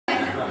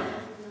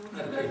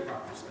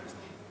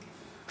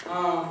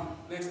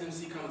Next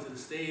MC coming to the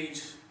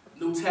stage,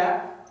 new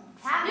tap.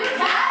 New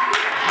tap?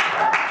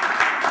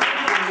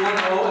 One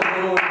O and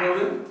one O in the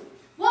building.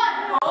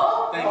 One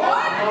O? Thank you.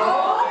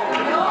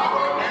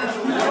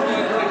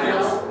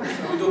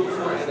 We do it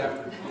before and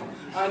after.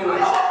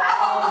 Anyways.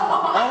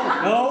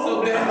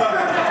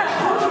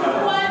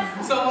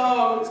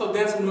 So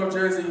Dan's from North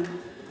Jersey. The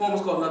poem is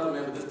called Nothing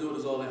Man, but this dude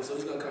is all that, so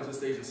he's gonna come to the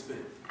stage and spit.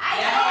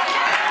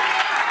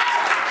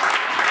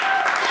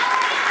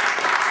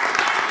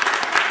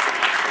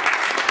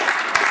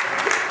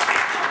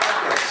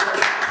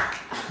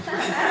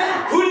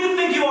 Who do you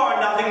think you are,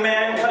 nothing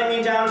man, cutting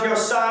me down to your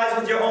size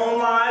with your own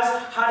lies,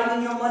 hiding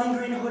in your money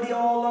green hoodie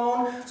all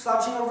alone,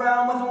 slouching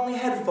around with only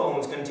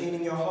headphones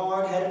containing your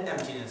hard-headed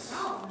emptiness?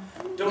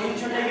 Don't need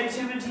your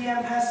negativity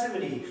and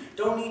passivity.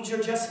 Don't need your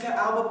Jessica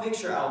Alba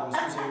picture albums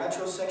using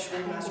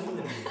metrosexual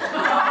masculinity.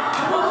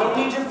 Don't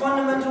need your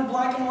fundamental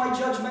black and white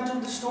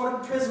judgmental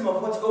distorted prism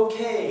of what's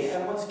okay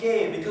and what's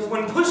gay, because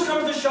when push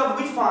comes to shove,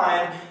 we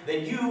find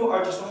that you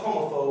are just a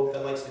homophobe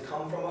that likes to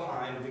come from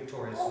behind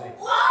victoriously.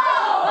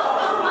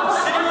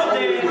 Sitting all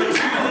day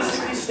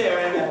materialistically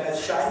staring at that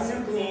shiny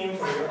new gleam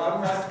from your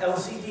unwrapped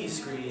LCD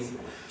screen,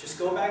 just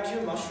go back to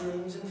your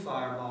mushrooms and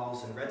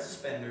fireballs and red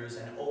suspenders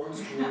and old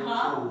school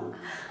cool.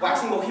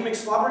 Waxing bohemic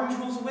slobbering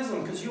jewels of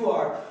wisdom, because you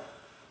are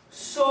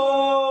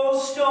so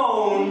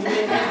stoned,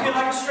 making me feel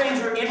like a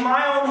stranger in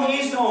my own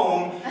hazed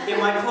home, in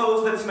my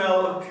clothes that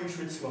smell of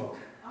putrid smoke.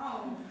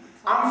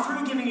 I'm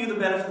through giving you the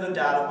benefit of the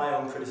doubt of my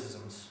own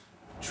criticisms.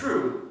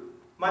 True,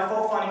 my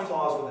fault-finding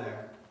flaws were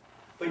there,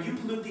 but you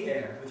pollute the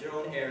air with your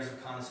own airs of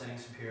condescending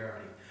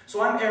superiority.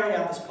 So I'm airing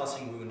out this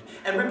pussing wound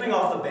and ripping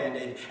off the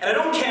Band-Aid. And I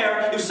don't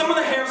care if some of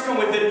the hairs come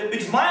with it,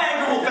 because my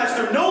anger will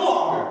fester no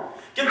longer.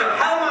 Get the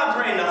hell out of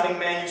my brain, nothing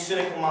man, you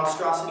cynical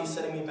monstrosity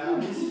setting me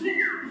boundaries.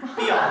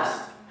 Be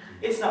honest,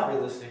 it's not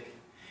realistic.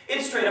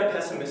 It's straight up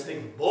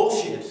pessimistic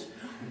bullshit.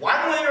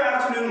 Why don't you your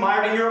afternoon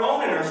mired in your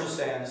own inertial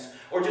sands,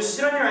 or just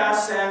sit on your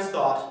ass sans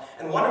thought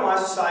and wonder why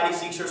society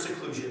seeks your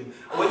seclusion,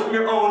 away from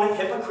your own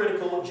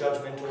hypocritical,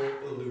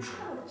 judgmental illusion.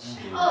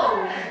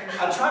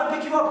 I try to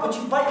pick you up, but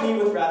you bite me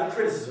with rabid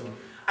criticism.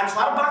 I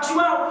try to box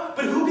you out,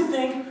 but who could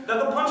think that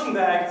the punching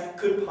bag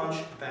could punch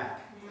back?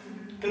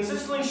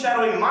 Consistently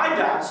shadowing my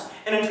doubts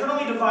and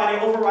internally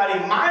dividing,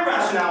 overriding my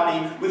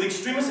rationality with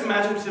extremist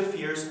imaginative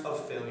fears of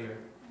failure.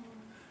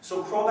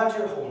 So crawl back to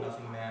your hole,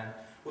 nothing man,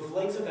 with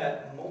legs of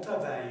that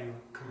multi-value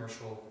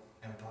commercial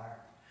empire.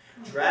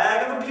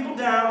 Drag other people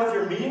down with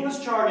your meaningless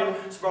jargon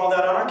sprawled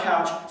out on our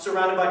couch,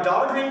 surrounded by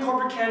dollar green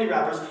corporate candy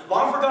wrappers,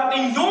 long forgotten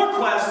in your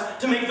quest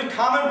to make the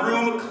common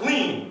room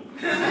clean.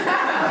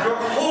 Your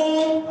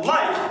whole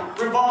life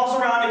revolves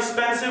around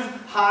expensive,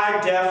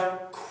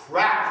 high-def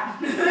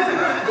crap.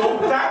 Go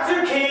back to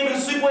your cave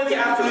and sleep away the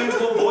afternoon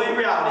to avoid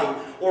reality,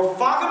 or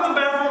fog up the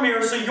bathroom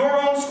mirror so your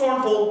own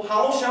scornful,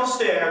 hollow shell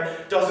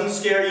stare doesn't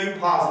scare you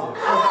positive.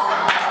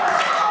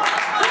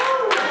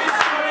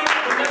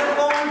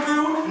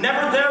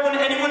 Never there when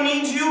anyone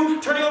needs you,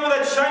 turning over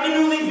that shiny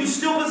new leaf you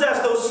still possess,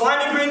 those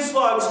slimy green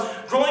slugs,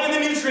 growing in the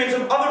nutrients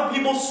of other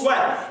people's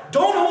sweat.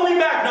 Don't hold me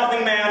back,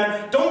 nothing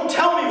man. Don't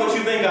tell me what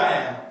you think I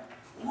am.